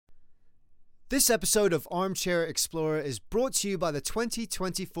This episode of Armchair Explorer is brought to you by the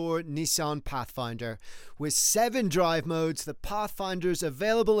 2024 Nissan Pathfinder. With 7 drive modes, the Pathfinder's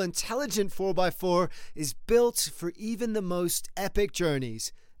available intelligent 4x4 is built for even the most epic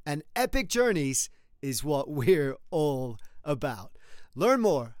journeys. And epic journeys is what we're all about. Learn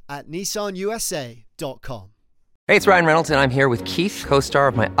more at nissanusa.com. Hey, it's Ryan Reynolds, and I'm here with Keith, co-star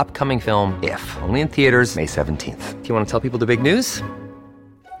of my upcoming film, If, only in theaters May 17th. Do you want to tell people the big news?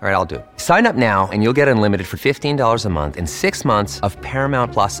 All right, I'll do it. Sign up now and you'll get unlimited for $15 a month and 6 months of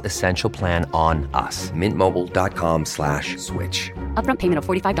Paramount Plus Essential Plan on us. MintMobile.com/switch. Upfront payment of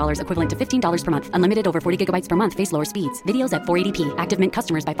 $45 equivalent to $15 per month. Unlimited over 40 gigabytes per month. Face lower speeds. Videos at 480p. Active Mint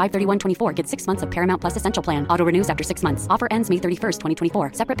customers by 531.24 get 6 months of Paramount Plus Essential Plan. Auto renews after 6 months. Offer ends May 31st,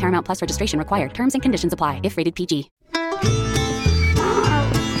 2024. Separate Paramount Plus registration required. Terms and conditions apply if rated PG.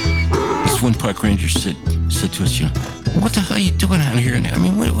 This one park ranger said to us, what the hell are you doing out here? I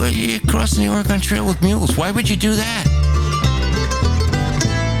mean, what, you're crossing the Oregon Trail with mules. Why would you do that?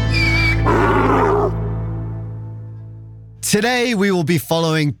 Today, we will be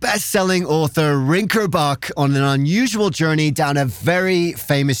following best-selling author Rinker on an unusual journey down a very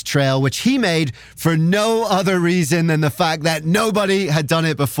famous trail, which he made for no other reason than the fact that nobody had done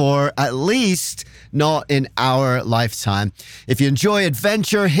it before, at least not in our lifetime. If you enjoy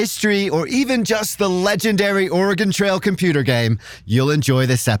adventure, history, or even just the legendary Oregon Trail computer game, you'll enjoy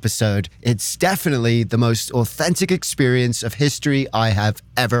this episode. It's definitely the most authentic experience of history I have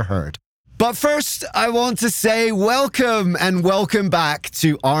ever heard. But first, I want to say welcome and welcome back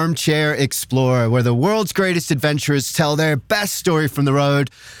to Armchair Explorer, where the world's greatest adventurers tell their best story from the road.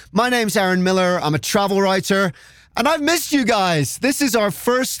 My name's Aaron Miller. I'm a travel writer, and I've missed you guys. This is our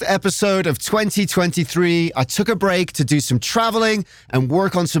first episode of 2023. I took a break to do some traveling and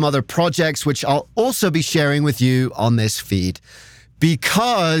work on some other projects, which I'll also be sharing with you on this feed.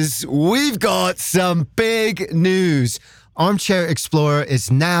 Because we've got some big news. Armchair Explorer is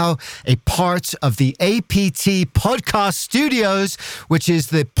now a part of the APT Podcast Studios, which is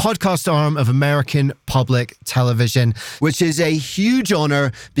the podcast arm of American Public Television, which is a huge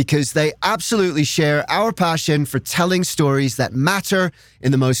honor because they absolutely share our passion for telling stories that matter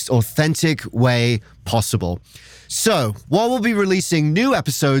in the most authentic way possible. So, while we'll be releasing new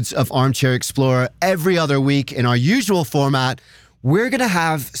episodes of Armchair Explorer every other week in our usual format, we're going to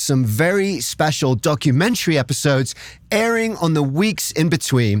have some very special documentary episodes airing on the weeks in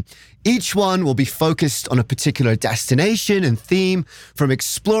between. Each one will be focused on a particular destination and theme, from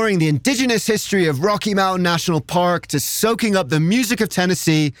exploring the indigenous history of Rocky Mountain National Park to soaking up the music of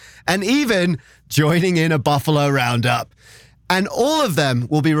Tennessee and even joining in a buffalo roundup. And all of them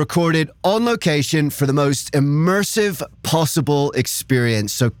will be recorded on location for the most immersive possible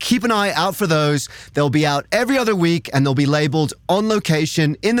experience. So keep an eye out for those. They'll be out every other week and they'll be labeled on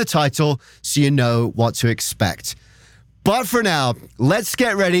location in the title so you know what to expect. But for now, let's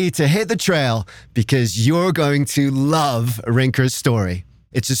get ready to hit the trail because you're going to love Rinker's story.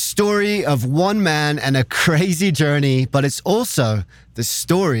 It's a story of one man and a crazy journey, but it's also the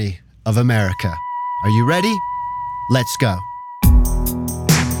story of America. Are you ready? Let's go.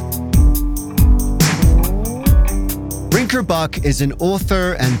 Rinker Buck is an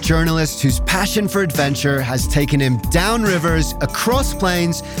author and journalist whose passion for adventure has taken him down rivers, across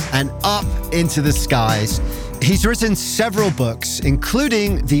plains, and up into the skies. He's written several books,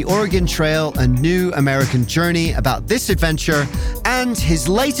 including The Oregon Trail, A New American Journey about this adventure, and his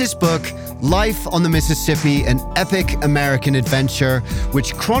latest book, Life on the Mississippi, An Epic American Adventure,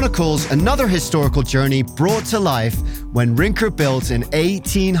 which chronicles another historical journey brought to life when Rinker built an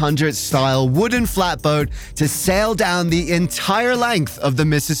 1800s-style wooden flatboat to sail down the entire length of the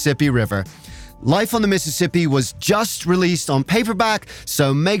Mississippi River. Life on the Mississippi was just released on paperback,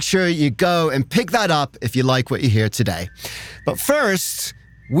 so make sure you go and pick that up if you like what you hear today. But first,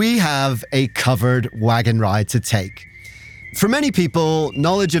 we have a covered wagon ride to take. For many people,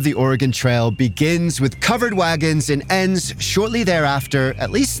 knowledge of the Oregon Trail begins with covered wagons and ends shortly thereafter, at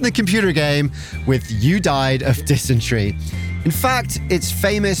least in the computer game, with "You died of dysentery." In fact, it's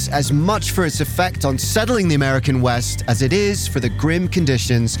famous as much for its effect on settling the American West as it is for the grim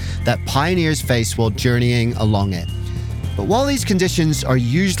conditions that pioneers face while journeying along it. But while these conditions are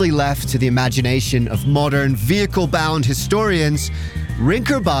usually left to the imagination of modern vehicle-bound historians,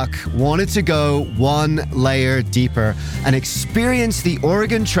 Rinker Buck wanted to go one layer deeper and experience the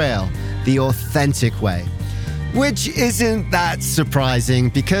Oregon Trail the authentic way. Which isn't that surprising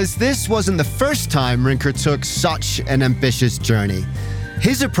because this wasn't the first time Rinker took such an ambitious journey.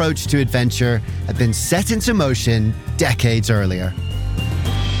 His approach to adventure had been set into motion decades earlier.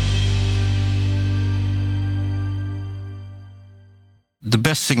 the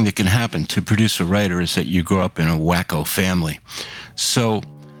best thing that can happen to produce a writer is that you grow up in a wacko family. So,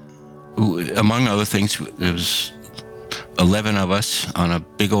 among other things, there was 11 of us on a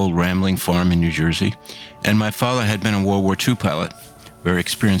big old rambling farm in New Jersey. And my father had been a World War II pilot, very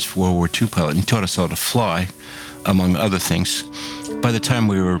experienced World War II pilot, and he taught us how to fly, among other things. By the time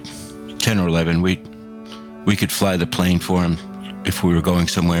we were 10 or 11, we could fly the plane for him if we were going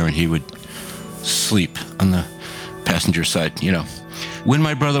somewhere, and he would sleep on the passenger side, you know. When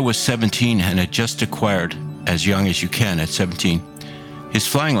my brother was 17 and had just acquired, as young as you can at 17, his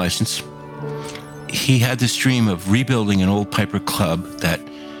flying license, he had this dream of rebuilding an old Piper Club that,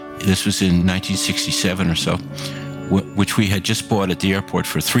 this was in 1967 or so, which we had just bought at the airport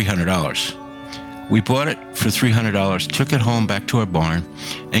for $300. We bought it for $300, took it home back to our barn,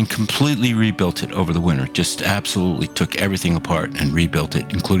 and completely rebuilt it over the winter. Just absolutely took everything apart and rebuilt it,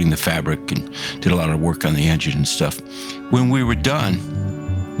 including the fabric, and did a lot of work on the engine and stuff. When we were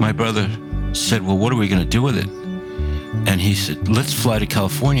done, my brother said, well, what are we going to do with it? And he said, let's fly to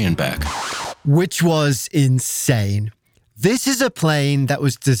California and back. Which was insane. This is a plane that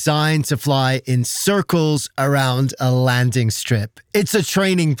was designed to fly in circles around a landing strip. It's a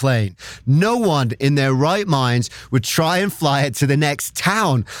training plane. No one in their right minds would try and fly it to the next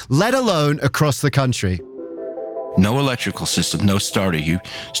town, let alone across the country. No electrical system, no starter. You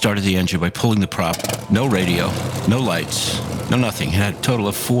started the engine by pulling the prop. No radio, no lights, no nothing. It had a total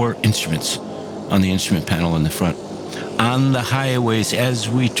of 4 instruments on the instrument panel in the front. On the highways, as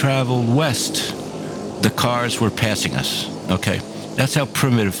we traveled west, the cars were passing us, okay? That's how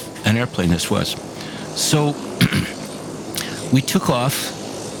primitive an airplane this was. So we took off,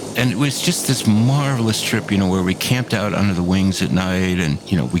 and it was just this marvelous trip, you know, where we camped out under the wings at night, and,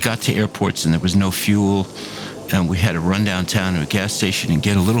 you know, we got to airports and there was no fuel, and we had to run downtown to a gas station and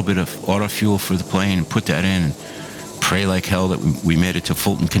get a little bit of auto fuel for the plane and put that in and pray like hell that we made it to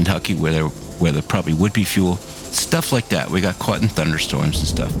Fulton, Kentucky, where there probably would be fuel. Stuff like that. We got caught in thunderstorms and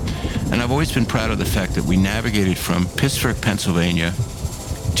stuff. And I've always been proud of the fact that we navigated from Pittsburgh, Pennsylvania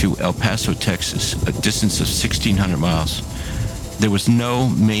to El Paso, Texas, a distance of 1,600 miles. There was no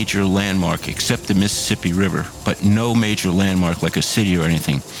major landmark except the Mississippi River, but no major landmark like a city or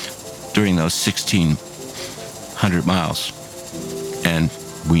anything during those 1,600 miles. And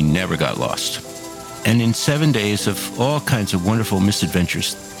we never got lost. And in 7 days of all kinds of wonderful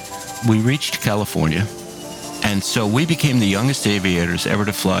misadventures, we reached California. And so we became the youngest aviators ever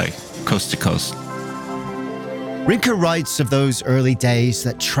to fly coast to coast. Rinker writes of those early days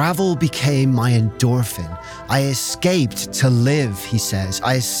that travel became my endorphin. I escaped to live, he says.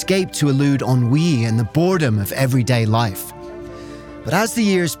 I escaped to elude ennui and the boredom of everyday life. But as the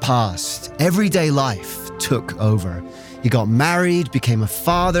years passed, everyday life took over. He got married, became a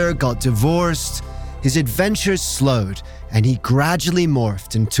father, got divorced. His adventures slowed, and he gradually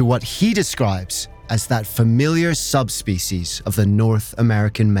morphed into what he describes as that familiar subspecies of the North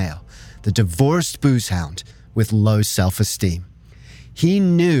American male, the divorced boozehound with low self-esteem. He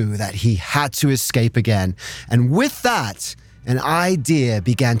knew that he had to escape again, and with that, an idea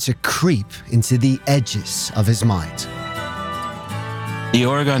began to creep into the edges of his mind. The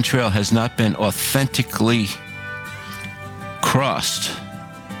Oregon Trail has not been authentically crossed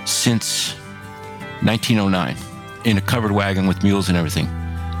since 1909 in a covered wagon with mules and everything.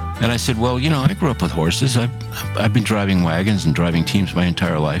 And I said, well, you know, I grew up with horses. I've been driving wagons and driving teams my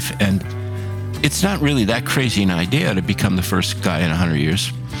entire life. And it's not really that crazy an idea to become the first guy in 100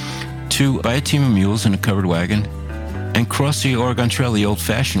 years to buy a team of mules in a covered wagon and cross the Oregon Trail the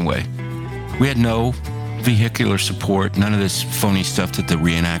old-fashioned way. We had no vehicular support, none of this phony stuff that the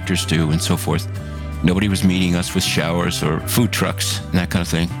reenactors do and so forth. Nobody was meeting us with showers or food trucks and that kind of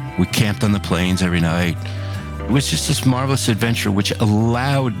thing. We camped on the plains every night. It was just this marvelous adventure which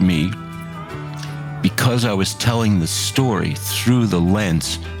allowed me, because I was telling the story through the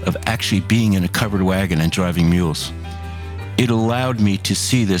lens of actually being in a covered wagon and driving mules, it allowed me to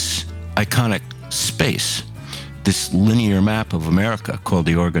see this iconic space, this linear map of America called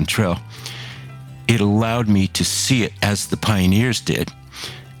the Oregon Trail. It allowed me to see it as the pioneers did,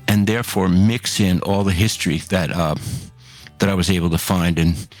 and therefore mix in all the history that I was able to find.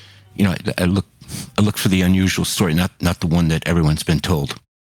 And, you know, I look for the unusual story, not the one that everyone's been told.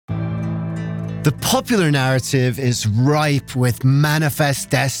 The popular narrative is ripe with manifest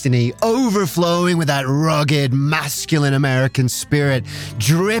destiny, overflowing with that rugged, masculine American spirit,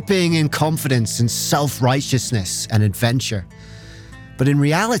 dripping in confidence and self-righteousness and adventure. But in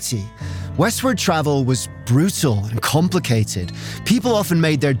reality, westward travel was brutal and complicated. People often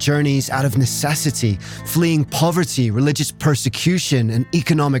made their journeys out of necessity, fleeing poverty, religious persecution, and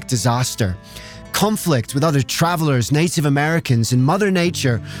economic disaster. conflict with other travelers, Native Americans, and Mother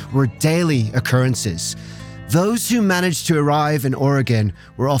Nature were daily occurrences. Those who managed to arrive in Oregon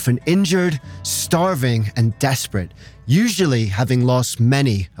were often injured, starving, and desperate, usually having lost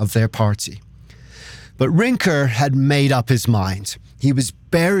many of their party. But Rinker had made up his mind. He was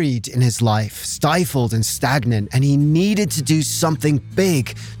buried in his life, stifled and stagnant, and he needed to do something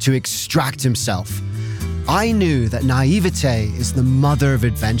big to extract himself. I knew that naivete is the mother of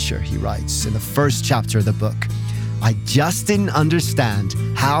adventure, he writes in the first chapter of the book. I just didn't understand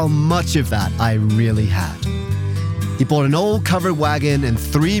how much of that I really had. He bought an old covered wagon and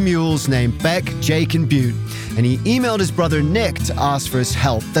 3 mules named Beck, Jake, and Butte, and he emailed his brother Nick to ask for his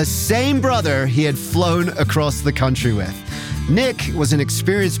help, the same brother he had flown across the country with. Nick was an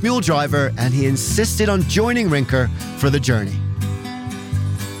experienced mule driver, and he insisted on joining Rinker for the journey.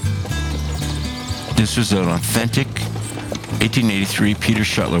 This was an authentic 1883 Peter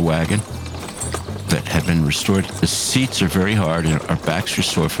Shuttler wagon that had been restored. The seats are very hard, and our backs were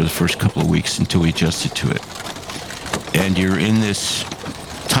sore for the first couple of weeks until we adjusted to it. And you're in this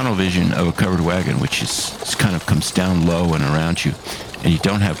tunnel vision of a covered wagon, which is kind of comes down low and around you, and you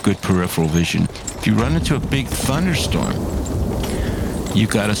don't have good peripheral vision. If you run into a big thunderstorm, you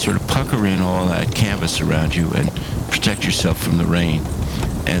got to sort of pucker in all that canvas around you and protect yourself from the rain.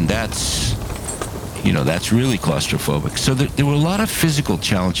 And that's really claustrophobic. So there were a lot of physical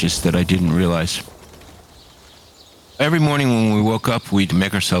challenges that I didn't realize. Every morning when we woke up, we'd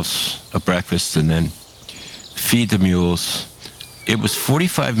make ourselves a breakfast and then feed the mules. It was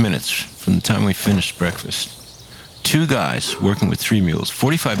 45 minutes from the time we finished breakfast. 2 guys working with 3 mules,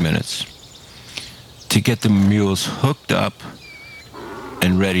 45 minutes to get the mules hooked up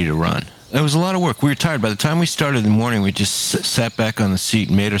and ready to run. It was a lot of work. We were tired. By the time we started in the morning, we just sat back on the seat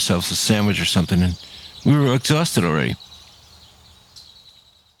and made ourselves a sandwich or something, and we were exhausted already.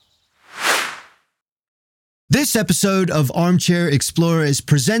 This episode of Armchair Explorer is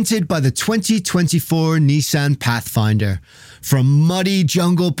presented by the 2024 Nissan Pathfinder. From muddy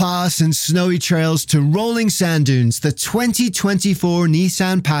jungle paths and snowy trails to rolling sand dunes, the 2024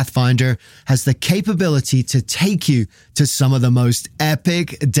 Nissan Pathfinder has the capability to take you to some of the most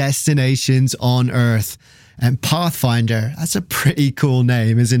epic destinations on Earth. And Pathfinder, that's a pretty cool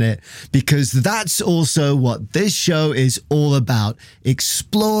name, isn't it? Because that's also what this show is all about.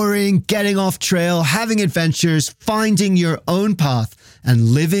 Exploring, getting off trail, having adventures, finding your own path, and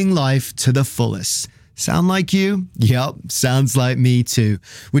living life to the fullest. Sound like you? Yep, sounds like me too.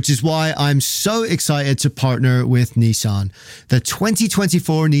 Which is why I'm so excited to partner with Nissan. The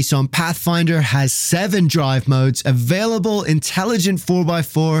 2024 Nissan Pathfinder has 7 drive modes, available intelligent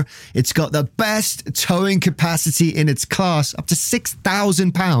 4x4. It's got the best towing capacity in its class, up to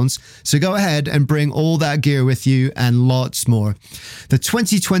 6,000 pounds. So go ahead and bring all that gear with you and lots more. The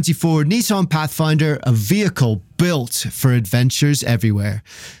 2024 Nissan Pathfinder, a vehicle built for adventures everywhere.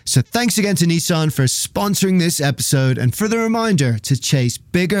 So thanks again to Nissan for sponsoring this episode and for the reminder to chase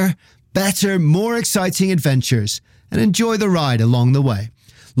bigger, better, more exciting adventures and enjoy the ride along the way.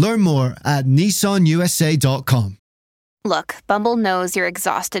 Learn more at nissanusa.com. Look, Bumble knows you're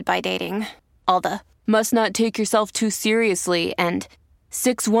exhausted by dating. All the must not take yourself too seriously and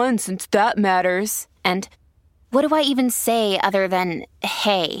 6'1" since that matters. And what do I even say other than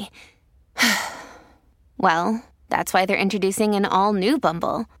hey? Well, that's why they're introducing an all-new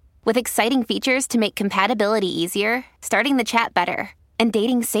Bumble, with exciting features to make compatibility easier, starting the chat better, and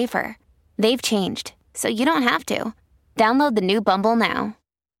dating safer. They've changed, so you don't have to. Download the new Bumble now.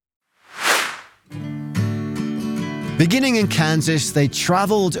 Beginning in Kansas, they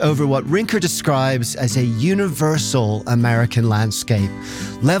traveled over what Rinker describes as a universal American landscape.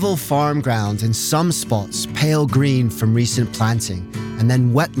 Level farm ground in some spots, pale green from recent planting, and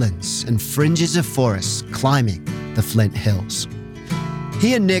then wetlands and fringes of forests climbing the Flint Hills.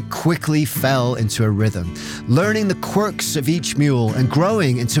 He and Nick quickly fell into a rhythm, learning the quirks of each mule and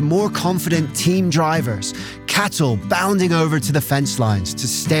growing into more confident team drivers, cattle bounding over to the fence lines to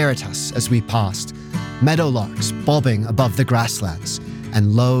stare at us as we passed, meadowlarks bobbing above the grasslands,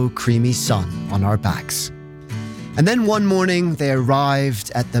 and low, creamy sun on our backs. And then one morning, they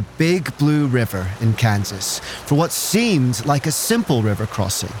arrived at the Big Blue River in Kansas for what seemed like a simple river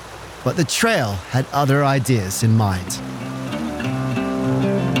crossing, but the trail had other ideas in mind.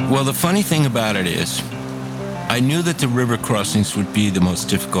 Well, the funny thing about it is, I knew that the river crossings would be the most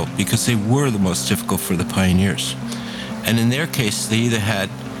difficult because they were the most difficult for the pioneers. And in their case, they either had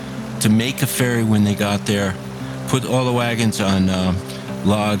to make a ferry when they got there, put all the wagons on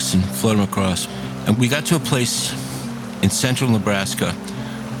logs and float them across. And we got to a place in central Nebraska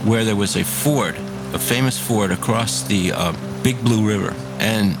where there was a ford, a famous ford across the Big Blue River.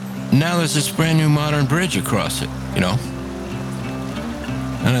 And now there's this brand new modern bridge across it,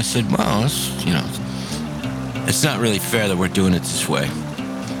 And I said, well, it's not really fair that we're doing it this way,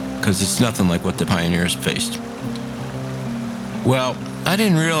 because it's nothing like what the pioneers faced. Well, I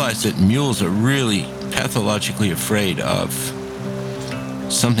didn't realize that mules are really pathologically afraid of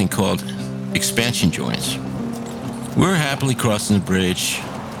something called expansion joints. We're happily crossing the bridge,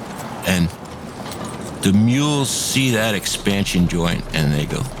 and the mules see that expansion joint, and they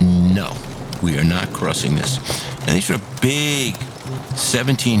go, no, we are not crossing this. And these are big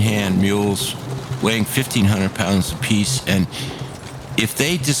 17-hand mules weighing 1,500 pounds apiece, and if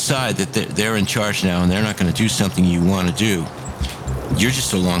they decide that they're in charge now and they're not going to do something you want to do, you're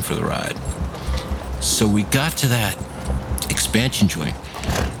just along for the ride. So we got to that expansion joint,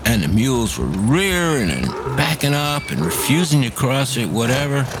 and the mules were rearing and backing up and refusing to cross it,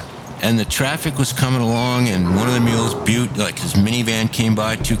 whatever. And the traffic was coming along, and one of the mules, Butte, like his minivan came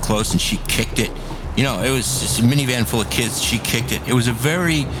by too close, and she kicked it. It was just a minivan full of kids. She kicked it. It was a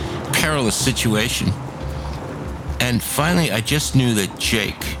very perilous situation. And finally, I just knew that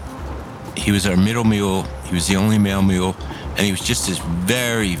Jake, he was our middle mule. He was the only male mule, and he was just this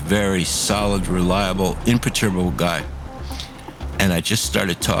very, very solid, reliable, imperturbable guy. And I just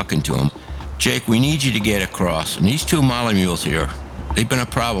started talking to him. Jake, we need you to get across. And these two Molly mules here, they've been a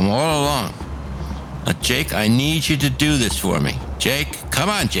problem all along. Jake, I need you to do this for me. Jake, come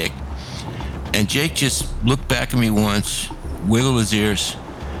on, Jake. And Jake just looked back at me once, wiggled his ears,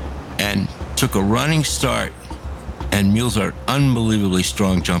 and took a running start. And mules are unbelievably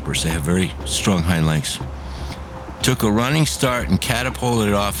strong jumpers. They have very strong hind legs. Took a running start and catapulted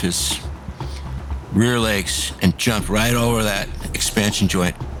it off his rear legs and jumped right over that expansion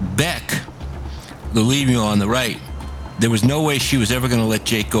joint. Beck, the lead mule on the right, there was no way she was ever going to let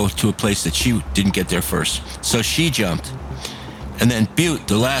Jake go to a place that she didn't get there first. So she jumped. And then Butte,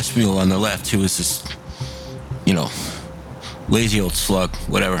 the last mule on the left, who was this, lazy old slug,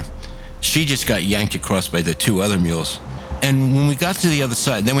 whatever, she just got yanked across by the two other mules. And when we got to the other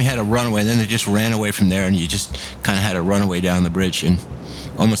side, then we had a runaway, and then they just ran away from there, and you just kind of had a runaway down the bridge and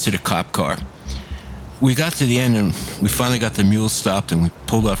almost hit a cop car. We got to the end, and we finally got the mules stopped, and we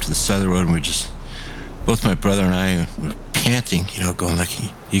pulled off to the side of the road, and both my brother and I were panting, going like,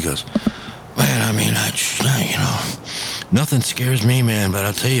 he goes, man, nothing scares me, man, but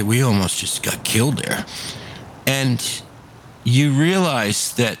I'll tell you, we almost just got killed there. And you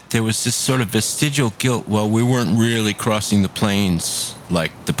realize that there was this sort of vestigial guilt. Well, we weren't really crossing the plains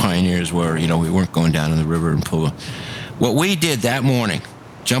like the pioneers were. We weren't going down in the river and pulling. What we did that morning,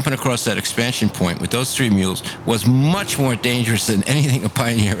 jumping across that expansion point with those three mules, was much more dangerous than anything a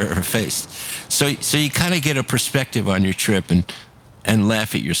pioneer ever faced. So you kind of get a perspective on your trip and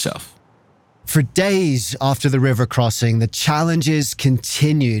laugh at yourself. For days after the river crossing, the challenges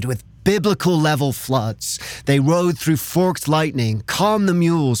continued with biblical level floods. They rode through forked lightning, calmed the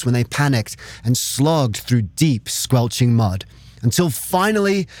mules when they panicked, and slogged through deep, squelching mud, until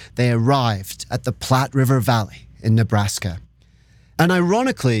finally they arrived at the Platte River Valley in Nebraska. And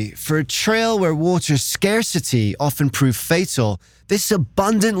ironically, for a trail where water scarcity often proved fatal, this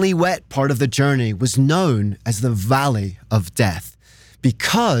abundantly wet part of the journey was known as the Valley of Death,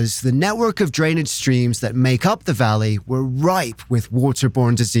 because the network of drainage streams that make up the valley were ripe with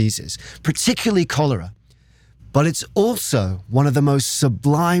waterborne diseases, particularly cholera. But it's also one of the most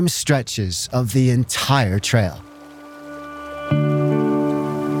sublime stretches of the entire trail.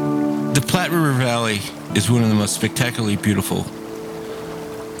 The Platte River Valley is one of the most spectacularly beautiful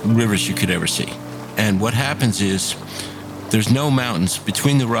rivers you could ever see. And what happens is there's no mountains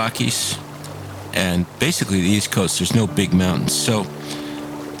between the Rockies and basically the East Coast. There's no big mountains. So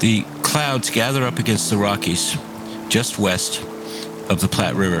the clouds gather up against the Rockies just west of the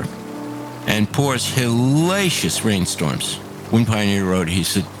Platte River and pours hellacious rainstorms. One pioneer wrote, he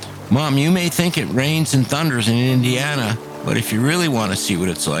said, Mom, you may think it rains and thunders in Indiana, but if you really want to see what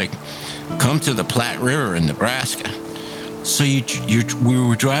it's like, come to the Platte River in Nebraska. So we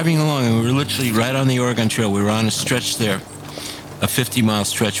were driving along, and we were literally right on the Oregon Trail. We were on a stretch there, a 50-mile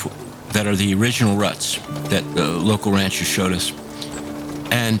stretch that are the original ruts that the local rancher showed us.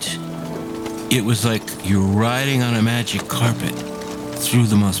 And it was like you're riding on a magic carpet through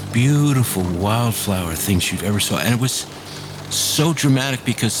the most beautiful wildflower things you've ever saw. And it was so dramatic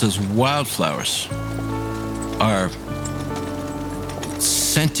because those wildflowers are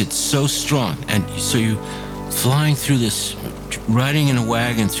scented so strong. And so you flying through this, riding in a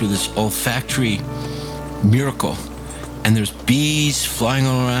wagon through this olfactory miracle. And there's bees flying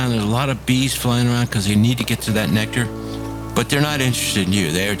all around. There's a lot of bees flying around because they need to get to that nectar. But they're not interested in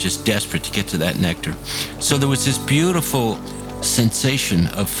you. They're just desperate to get to that nectar. So there was this beautiful sensation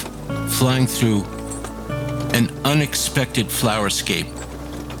of flying through an unexpected flowerscape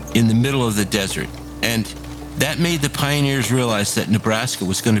in the middle of the desert. And that made the pioneers realize that Nebraska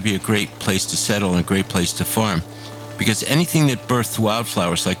was going to be a great place to settle and a great place to farm, because anything that birthed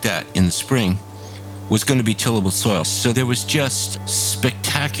wildflowers like that in the spring was going to be tillable soil. So there was just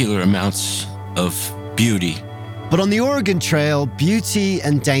spectacular amounts of beauty. But on the Oregon Trail, beauty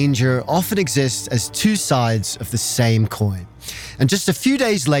and danger often exist as two sides of the same coin. And just a few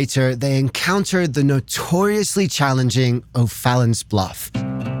days later, they encountered the notoriously challenging O'Fallon's Bluff.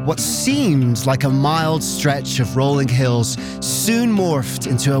 What seemed like a mild stretch of rolling hills soon morphed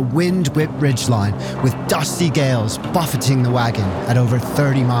into a wind-whipped ridgeline with dusty gales buffeting the wagon at over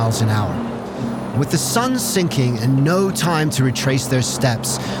 30 miles an hour. With the sun sinking and no time to retrace their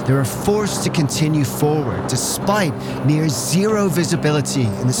steps, they were forced to continue forward despite near zero visibility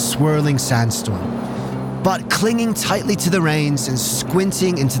in the swirling sandstorm. But clinging tightly to the reins and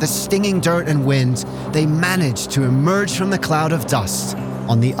squinting into the stinging dirt and wind, they managed to emerge from the cloud of dust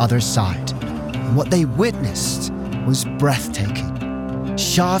on the other side. And what they witnessed was breathtaking.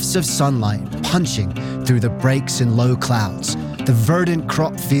 Shafts of sunlight punching through the breaks in low clouds, the verdant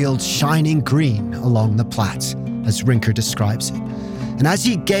crop field shining green along the Platte, as Rinker describes it. And as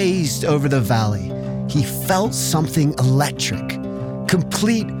he gazed over the valley, he felt something electric,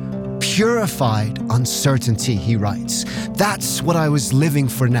 complete, purified uncertainty, he writes. That's what I was living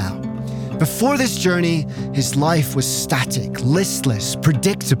for now. Before this journey, his life was static, listless,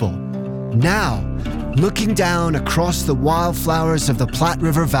 predictable. Now, looking down across the wildflowers of the Platte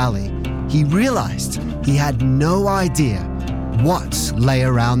River Valley, he realized he had no idea what lay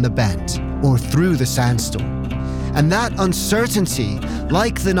around the bend or through the sandstorm. And that uncertainty,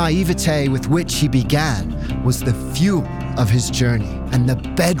 like the naivete with which he began, was the fuel of his journey and the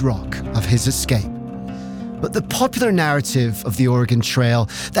bedrock of his escape. But the popular narrative of the Oregon Trail,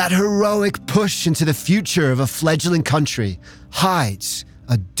 that heroic push into the future of a fledgling country, hides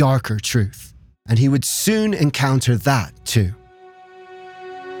a darker truth. And he would soon encounter that too.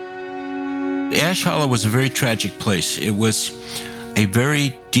 Ash Hollow was a very tragic place. It was a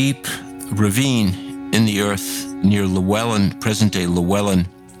very deep ravine in the earth near Llewellyn, present-day Llewellyn,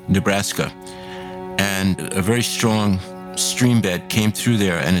 Nebraska. And a very strong stream bed came through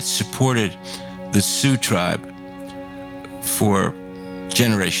there, and it supported the Sioux tribe for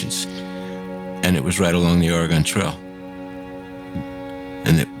generations. And it was right along the Oregon Trail.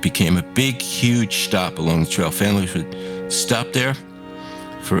 And it became a big, huge stop along the trail. Families would stop there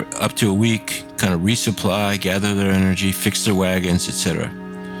for up to a week, kind of resupply, gather their energy, fix their wagons, etc.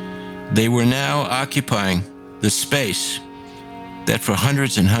 They were now occupying the space that for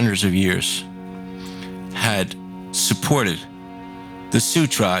hundreds and hundreds of years had supported the Sioux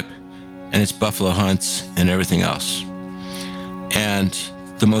tribe and its buffalo hunts and everything else. And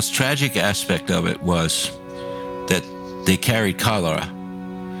the most tragic aspect of it was that they carried cholera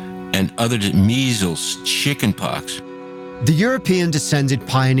and other measles, chickenpox. The European-descended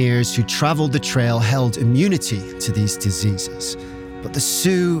pioneers who traveled the trail held immunity to these diseases, but the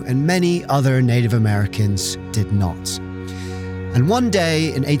Sioux and many other Native Americans did not. And one day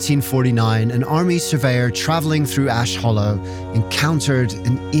in 1849, an army surveyor traveling through Ash Hollow encountered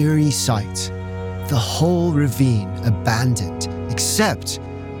an eerie sight. The whole ravine abandoned, except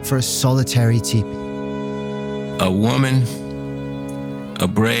for a solitary teepee. A woman, a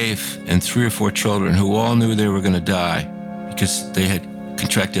brave, and 3 or 4 children who all knew they were going to die because they had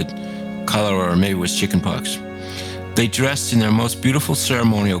contracted cholera or maybe it was chickenpox. They dressed in their most beautiful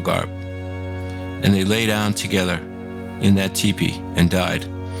ceremonial garb, and they lay down together in that teepee and died.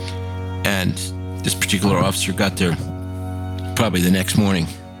 And this particular officer got there probably the next morning.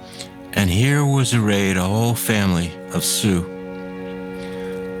 And here was arrayed a whole family of Sioux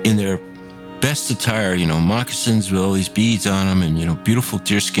in their best attire, moccasins with all these beads on them and, beautiful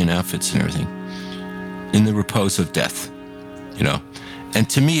deerskin outfits and everything, in the repose of death, And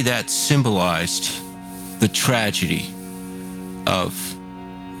to me, that symbolized the tragedy of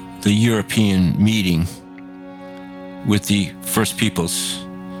the European meeting with the first peoples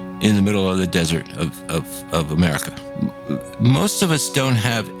in the middle of the desert of America. Most of us don't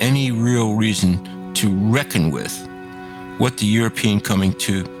have any real reason to reckon with what the European coming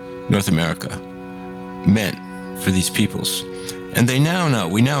to North America meant for these peoples. And we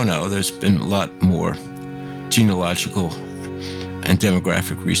now know there's been a lot more genealogical and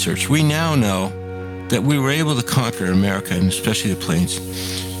demographic research. We now know that we were able to conquer America, and especially the plains,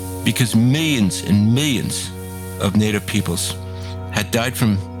 because millions and millions of native peoples had died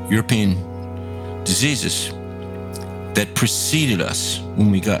from European diseases that preceded us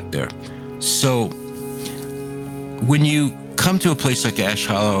when we got there. So when you come to a place like Ash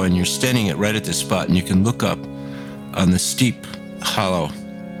Hollow and you're standing right at this spot and you can look up on the steep hollow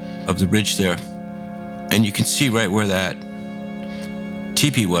of the ridge there and you can see right where that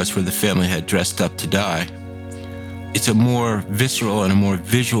teepee was where the family had dressed up to die. It's a more visceral and a more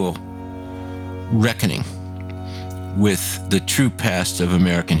visual reckoning with the true past of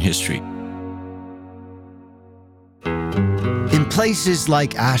American history. In places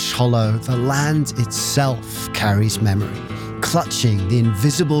like Ash Hollow, the land itself carries memory, clutching the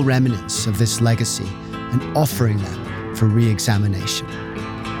invisible remnants of this legacy and offering them for re-examination.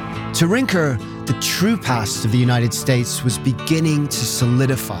 To Rinker, the true past of the United States was beginning to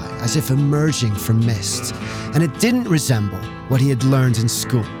solidify as if emerging from mist, and it didn't resemble what he had learned in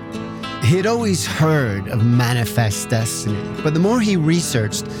school. He had always heard of manifest destiny, but the more he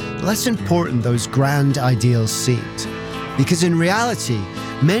researched, the less important those grand ideals seemed. Because in reality,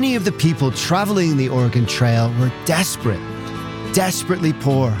 many of the people traveling the Oregon Trail were desperately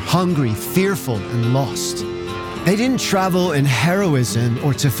poor, hungry, fearful, and lost. They didn't travel in heroism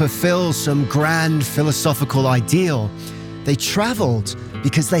or to fulfill some grand philosophical ideal. They traveled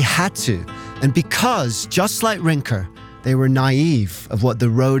because they had to, and because, just like Rinker, they were naive of what the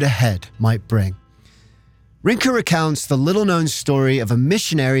road ahead might bring. Rinker recounts the little-known story of a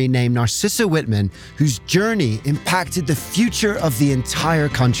missionary named Narcissa Whitman whose journey impacted the future of the entire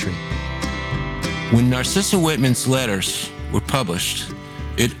country. When Narcissa Whitman's letters were published,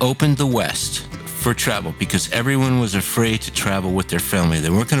 it opened the West for travel because everyone was afraid to travel with their family.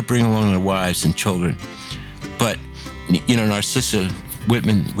 They weren't going to bring along their wives and children. But, Narcissa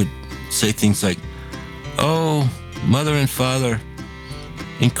Whitman would say things like, "Oh, Mother and Father,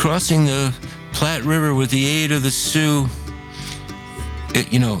 in crossing the Platte River with the aid of the Sioux,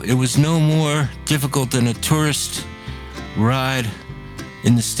 it was no more difficult than a tourist ride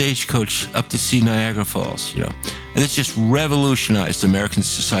in the stagecoach up to see Niagara Falls, And it's just revolutionized American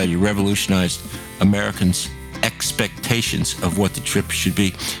society, revolutionized Americans' expectations of what the trip should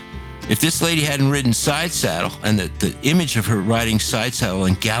be. If this lady hadn't ridden side saddle, and the image of her riding side saddle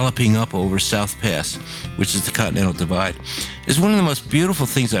and galloping up over South Pass, which is the Continental Divide, is one of the most beautiful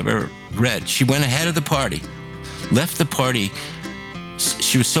things I've ever read. She went ahead of the party, left the party.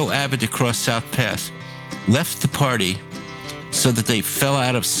 She was so avid to cross South Pass, left the party so that they fell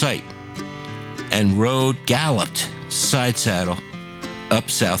out of sight and galloped side saddle up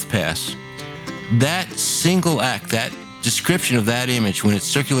South Pass. That single act, that description of that image when it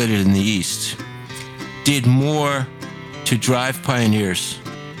circulated in the East did more to drive pioneers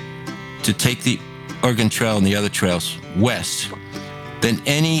to take the Oregon Trail and the other trails west than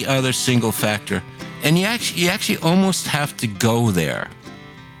any other single factor. And you actually almost have to go there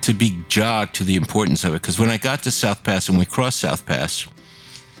to be jogged to the importance of it. Because when I got to South Pass and we crossed South Pass,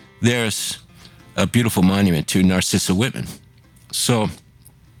 there's a beautiful monument to Narcissa Whitman. So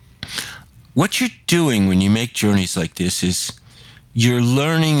what you're doing when you make journeys like this is you're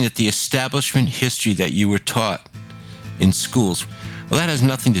learning that the establishment history that you were taught in schools, well, that has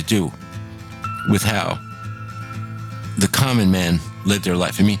nothing to do with how the common man lived their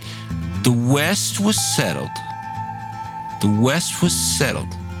life. I mean, the West was settled. The West was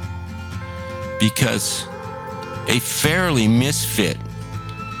settled because a fairly misfit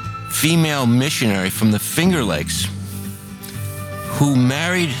female missionary from the Finger Lakes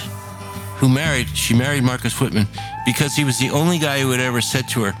she married Marcus Whitman because he was the only guy who had ever said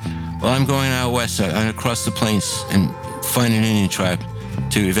to her, "Well, I'm going out west. I'm going to cross the plains and find an Indian tribe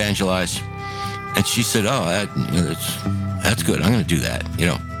to evangelize." And she said, "Oh, that's good. I'm going to do that."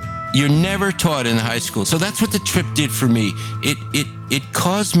 You're never taught in high school. So that's what the trip did for me. It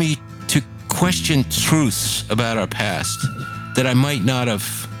caused me to question truths about our past that I might not have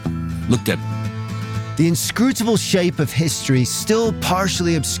looked at. The inscrutable shape of history, still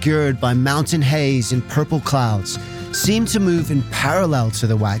partially obscured by mountain haze and purple clouds, seemed to move in parallel to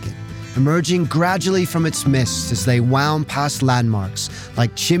the wagon, emerging gradually from its mist as they wound past landmarks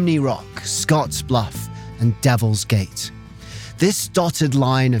like Chimney Rock, Scotts Bluff, and Devil's Gate. This dotted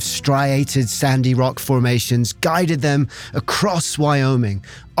line of striated sandy rock formations guided them across Wyoming,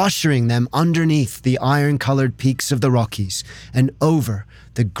 ushering them underneath the iron-colored peaks of the Rockies and over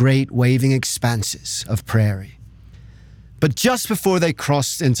the great waving expanses of prairie. But just before they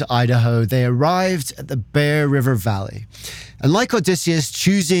crossed into Idaho, they arrived at the Bear River Valley. And like Odysseus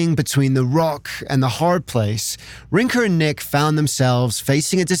choosing between the rock and the hard place, Rinker and Nick found themselves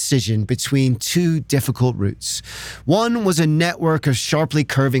facing a decision between two difficult routes. One was a network of sharply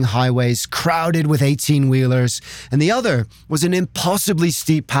curving highways crowded with 18-wheelers, and the other was an impossibly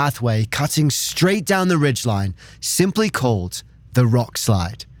steep pathway cutting straight down the ridgeline, simply called the Rock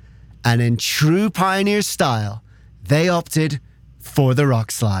Slide. And in true pioneer style, they opted for the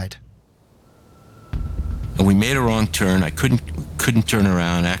rock slide. And we made a wrong turn. I couldn't turn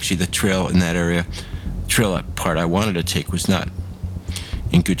around. Actually, the trail in that area, trail part I wanted to take was not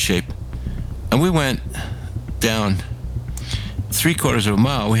in good shape. And we went down 3/4 of a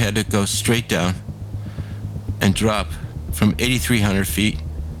mile. We had to go straight down and drop from 8,300 feet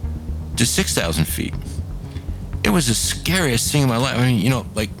to 6,000 feet. It was the scariest thing in my life. I mean,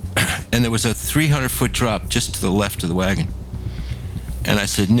 and there was a 300-foot drop just to the left of the wagon. And I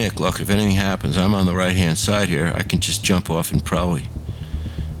said, Nick, look, if anything happens, I'm on the right-hand side here. I can just jump off and probably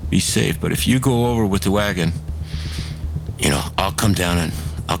be safe. But if you go over with the wagon, I'll come down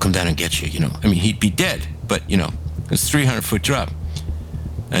and get you, I mean, he'd be dead, but, it's a 300-foot drop.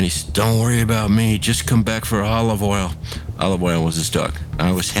 And he said, don't worry about me. Just come back for olive oil. Olive oil was his dog.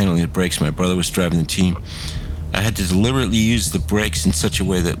 I was handling the brakes. My brother was driving the team. I had to deliberately use the brakes in such a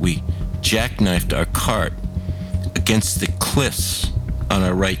way that we jackknifed our cart against the cliffs on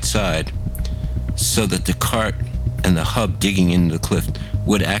our right side so that the cart and the hub digging into the cliff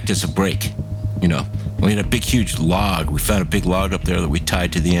would act as a brake. We had a big, huge log. We found a big log up there that we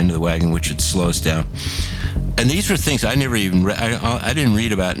tied to the end of the wagon, which would slow us down. And these were things I never even read. I didn't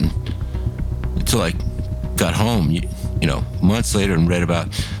read about until I got home, months later, and read about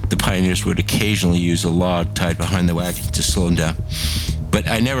the pioneers would occasionally use a log tied behind the wagon to slow them down. But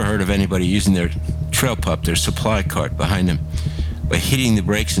I never heard of anybody using their trail pup, their supply cart behind them, by hitting the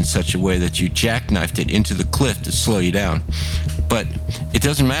brakes in such a way that you jackknifed it into the cliff to slow you down. But it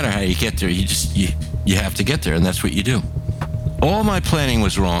doesn't matter how you get there. You have to get there, and that's what you do. All my planning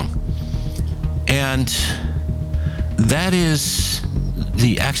was wrong. And that is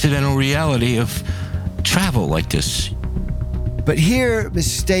the accidental reality of travel like this. But here,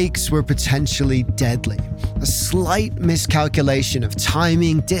 mistakes were potentially deadly. A slight miscalculation of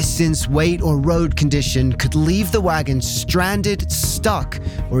timing, distance, weight, or road condition could leave the wagon stranded, stuck,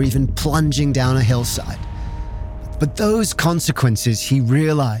 or even plunging down a hillside. But those consequences, he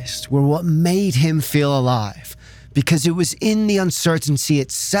realized, were what made him feel alive, because it was in the uncertainty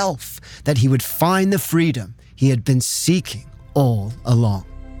itself that he would find the freedom he had been seeking all along.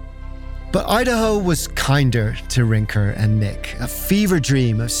 But Idaho was kinder to Rinker and Nick, a fever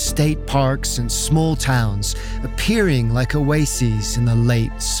dream of state parks and small towns appearing like oases in the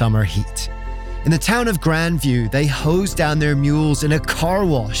late summer heat. In the town of Grandview, they hosed down their mules in a car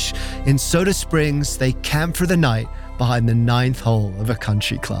wash. In Soda Springs, they camped for the night behind the 9th hole of a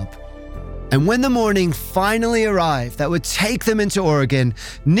country club. And when the morning finally arrived that would take them into Oregon,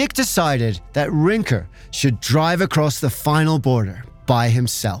 Nick decided that Rinker should drive across the final border by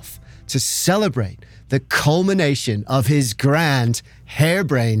himself to celebrate the culmination of his grand,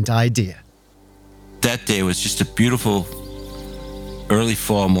 harebrained idea. That day was just a beautiful early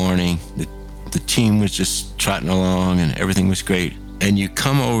fall morning. The team was just trotting along and everything was great. And you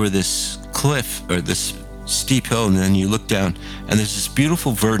come over this cliff or this steep hill, and then you look down and there's this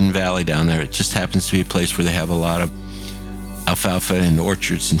beautiful verdant valley down there. It just happens to be a place where they have a lot of alfalfa and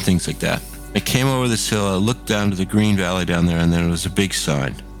orchards and things like that. I came over this hill, I looked down to the green valley down there, and then there was a big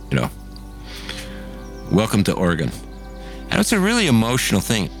sign, welcome to Oregon. And it's a really emotional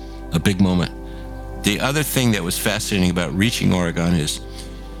thing, a big moment. The other thing that was fascinating about reaching Oregon is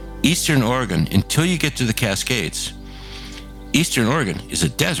Eastern Oregon, until you get to the Cascades, Eastern Oregon is a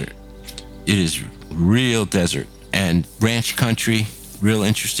desert. It is real desert and ranch country, real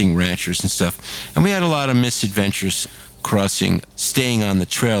interesting ranchers and stuff. And we had a lot of misadventures staying on the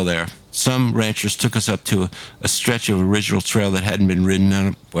trail there. Some ranchers took us up to a stretch of original trail that hadn't been ridden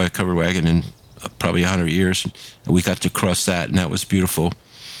on by a covered wagon in probably 100 years. And we got to cross that, and that was beautiful.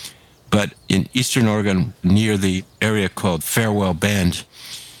 But in Eastern Oregon, near the area called Farewell Bend,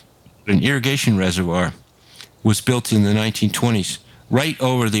 an irrigation reservoir was built in the 1920s right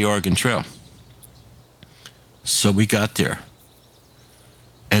over the Oregon Trail. So we got there.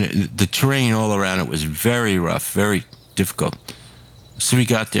 And the terrain all around it was very rough, very difficult. So we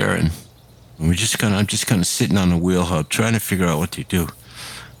got there, and I'm just kind of sitting on the wheel hub trying to figure out what to do.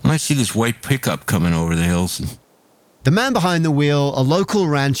 And I see this white pickup coming over the hills. And the man behind the wheel, a local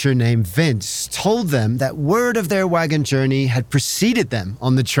rancher named Vince, told them that word of their wagon journey had preceded them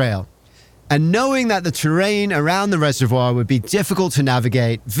on the trail. And knowing that the terrain around the reservoir would be difficult to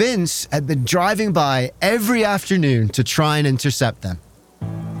navigate, Vince had been driving by every afternoon to try and intercept them.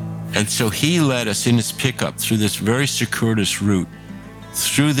 And so he led us in his pickup through this very circuitous route,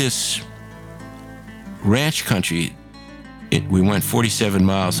 through this ranch country. We went 47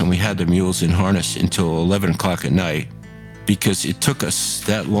 miles, and we had the mules in harness until 11 o'clock at night because it took us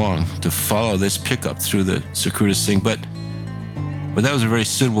that long to follow this pickup through the circuitous thing. But that was a very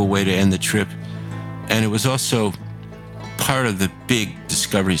suitable way to end the trip. And it was also part of the big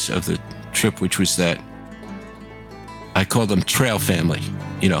discoveries of the trip, which was that I call them trail family.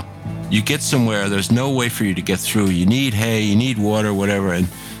 You know, you get somewhere, there's no way for you to get through. You need hay, you need water, whatever, and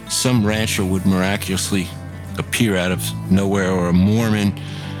some rancher would miraculously appear out of nowhere, or a Mormon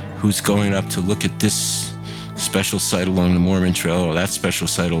who's going up to look at this special site along the Mormon Trail or that special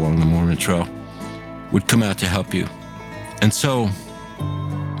site along the Mormon Trail would come out to help you. And so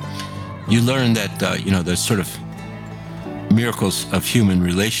you learn that, there's sort of miracles of human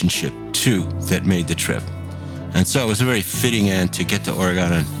relationship, too, that made the trip. And so it was a very fitting end to get to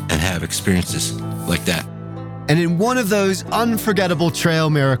Oregon and have experiences like that. And in one of those unforgettable trail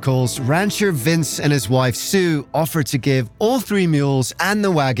miracles, rancher Vince and his wife Sue offered to give all 3 mules and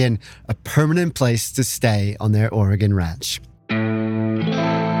the wagon a permanent place to stay on their Oregon ranch.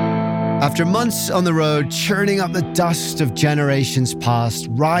 After months on the road, churning up the dust of generations past,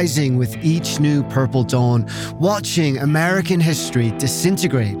 rising with each new purple dawn, watching American history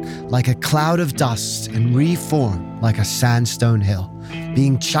disintegrate like a cloud of dust and reform like a sandstone hill,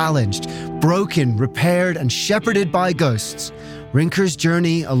 being challenged, broken, repaired, and shepherded by ghosts, Rinker's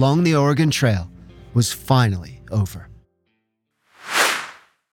journey along the Oregon Trail was finally over.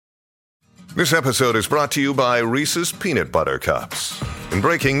 This episode is brought to you by Reese's Peanut Butter Cups. In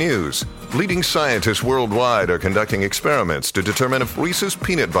breaking news, leading scientists worldwide are conducting experiments to determine if Reese's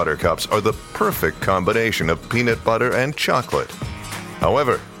Peanut Butter Cups are the perfect combination of peanut butter and chocolate.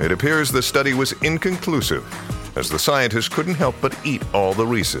 However, it appears the study was inconclusive, as the scientists couldn't help but eat all the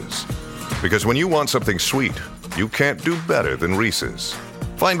Reese's. Because when you want something sweet, you can't do better than Reese's.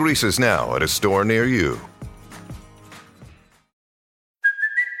 Find Reese's now at a store near you.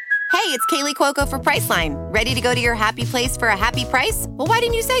 Hey, it's Kaylee Cuoco for Priceline. Ready to go to your happy place for a happy price? Well, why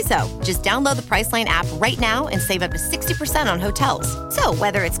didn't you say so? Just download the Priceline app right now and save up to 60% on hotels. So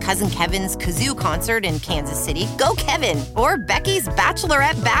whether it's Cousin Kevin's Kazoo Concert in Kansas City, go Kevin, or Becky's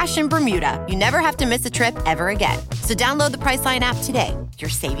Bachelorette Bash in Bermuda, you never have to miss a trip ever again. So download the Priceline app today. Your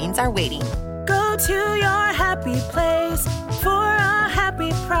savings are waiting. Go to your happy place for a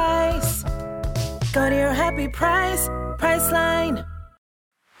happy price. Go to your happy price, Priceline.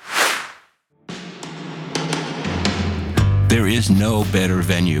 There is no better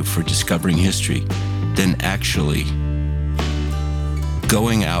venue for discovering history than actually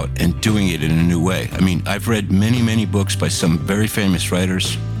going out and doing it in a new way. I mean, I've read many, many books by some very famous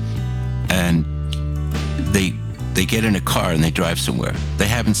writers, and they get in a car and they drive somewhere. They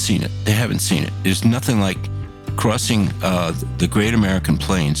haven't seen it. There's nothing like crossing the Great American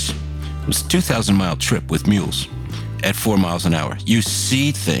Plains. It was a 2,000-mile trip with mules at 4 miles an hour. You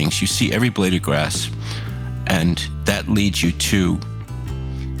see things. You see every blade of grass. And that leads you to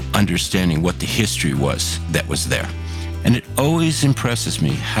understanding what the history was that was there. And it always impresses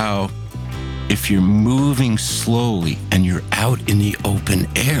me how, if you're moving slowly and you're out in the open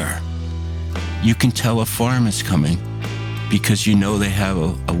air, you can tell a farm is coming because you know they have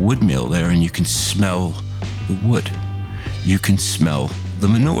a wood mill there, and you can smell the wood. You can smell the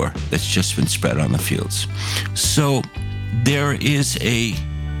manure that's just been spread on the fields. So there is a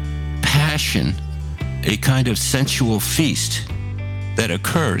passion, a kind of sensual feast that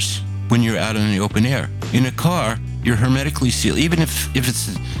occurs when you're out in the open air. In a car, you're hermetically sealed. Even if it's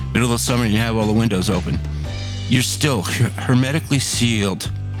the middle of summer and you have all the windows open, you're still hermetically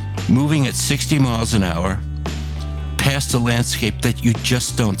sealed, moving at 60 miles an hour past a landscape that you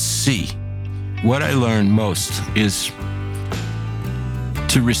just don't see. What I learned most is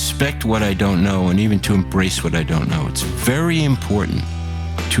to respect what I don't know, and even to embrace what I don't know. It's very important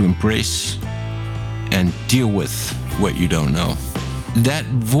to embrace and deal with what you don't know. That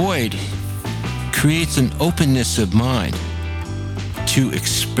void creates an openness of mind to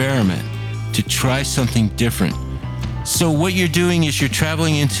experiment, to try something different. So what you're doing is you're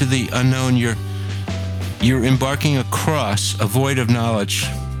traveling into the unknown. You're embarking across a void of knowledge,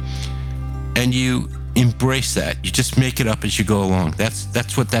 and you embrace that. You just make it up as you go along.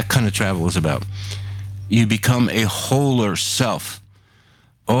 That's what that kind of travel is about. You become a wholer self.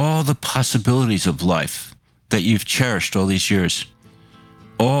 All the possibilities of life that you've cherished all these years,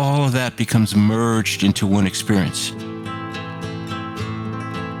 all of that becomes merged into one experience.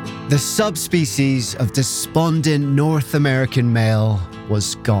 The subspecies of despondent North American male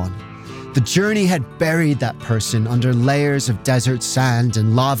was gone. The journey had buried that person under layers of desert sand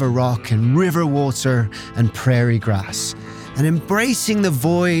and lava rock and river water and prairie grass. And embracing the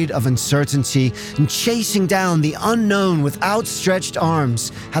void of uncertainty and chasing down the unknown with outstretched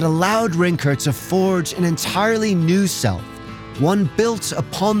arms had allowed Rinker to forge an entirely new self, one built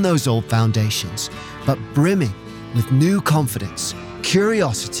upon those old foundations, but brimming with new confidence,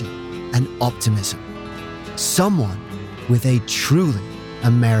 curiosity, and optimism. Someone with a truly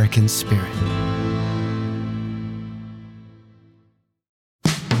American spirit.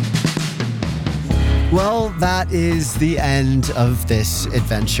 Well, that is the end of this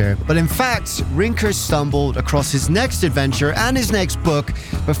adventure. But in fact, Rinker stumbled across his next adventure and his next book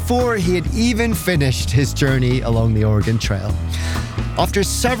before he had even finished his journey along the Oregon Trail. After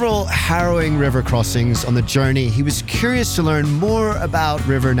several harrowing river crossings on the journey, he was curious to learn more about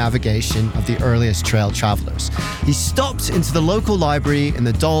river navigation of the earliest trail travelers. He stopped into the local library in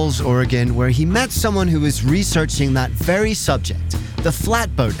the Dalles, Oregon, where he met someone who was researching that very subject. The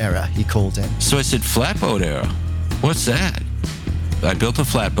flatboat era, he called it. So I said, flatboat era? What's that? I built a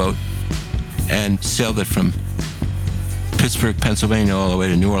flatboat and sailed it from Pittsburgh, Pennsylvania, all the way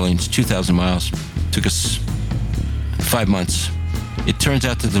to New Orleans, 2,000 miles. Took us 5 months. It turns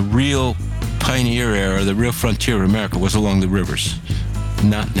out that the real pioneer era, the real frontier of America was along the rivers,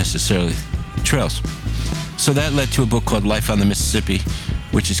 not necessarily trails. So that led to a book called Life on the Mississippi,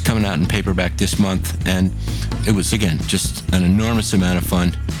 which is coming out in paperback this month. And it was, again, just an enormous amount of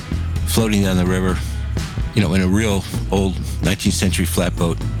fun floating down the river, in a real old 19th century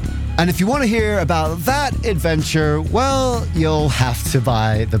flatboat. And if you want to hear about that adventure, well, you'll have to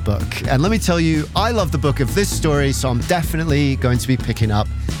buy the book. And let me tell you, I love the book of this story, so I'm definitely going to be picking up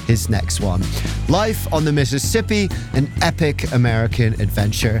his next one. Life on the Mississippi, an epic American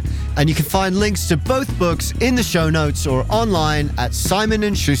adventure. And you can find links to both books in the show notes or online at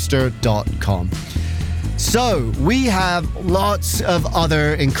simonandschuster.com. So, we have lots of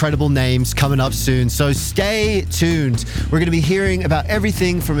other incredible names coming up soon, so stay tuned. We're going to be hearing about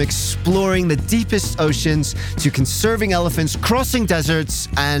everything from exploring the deepest oceans to conserving elephants, crossing deserts,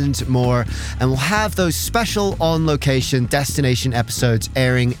 and more. And we'll have those special on-location destination episodes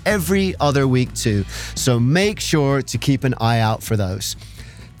airing every other week too, so make sure to keep an eye out for those.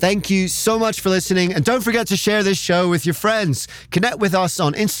 Thank you so much for listening, and don't forget to share this show with your friends. Connect with us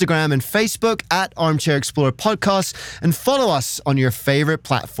on Instagram and Facebook at Armchair Explorer Podcast, and follow us on your favorite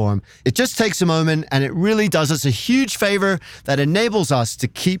platform. It just takes a moment, and it really does us a huge favor that enables us to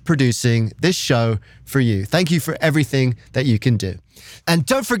keep producing this show for you. Thank you for everything that you can do. And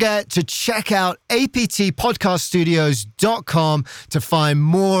don't forget to check out aptpodcaststudios.com to find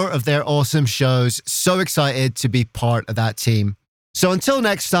more of their awesome shows. So excited to be part of that team. So until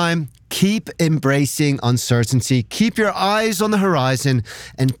next time, keep embracing uncertainty, keep your eyes on the horizon,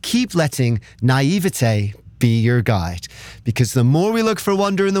 and keep letting naivete be your guide. Because the more we look for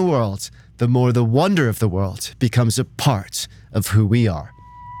wonder in the world, the more the wonder of the world becomes a part of who we are.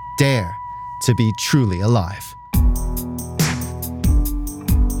 Dare to be truly alive.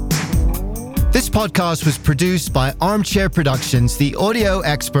 This podcast was produced by Armchair Productions, the audio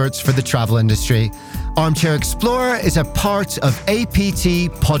experts for the travel industry. Armchair Explorer is a part of APT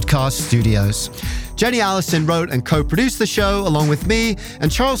Podcast Studios. Jenny Allison wrote and co-produced the show along with me,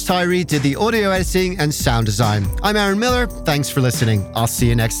 and Charles Tyree did the audio editing and sound design. I'm Aaron Miller. Thanks for listening. I'll see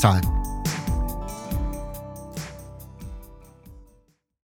you next time.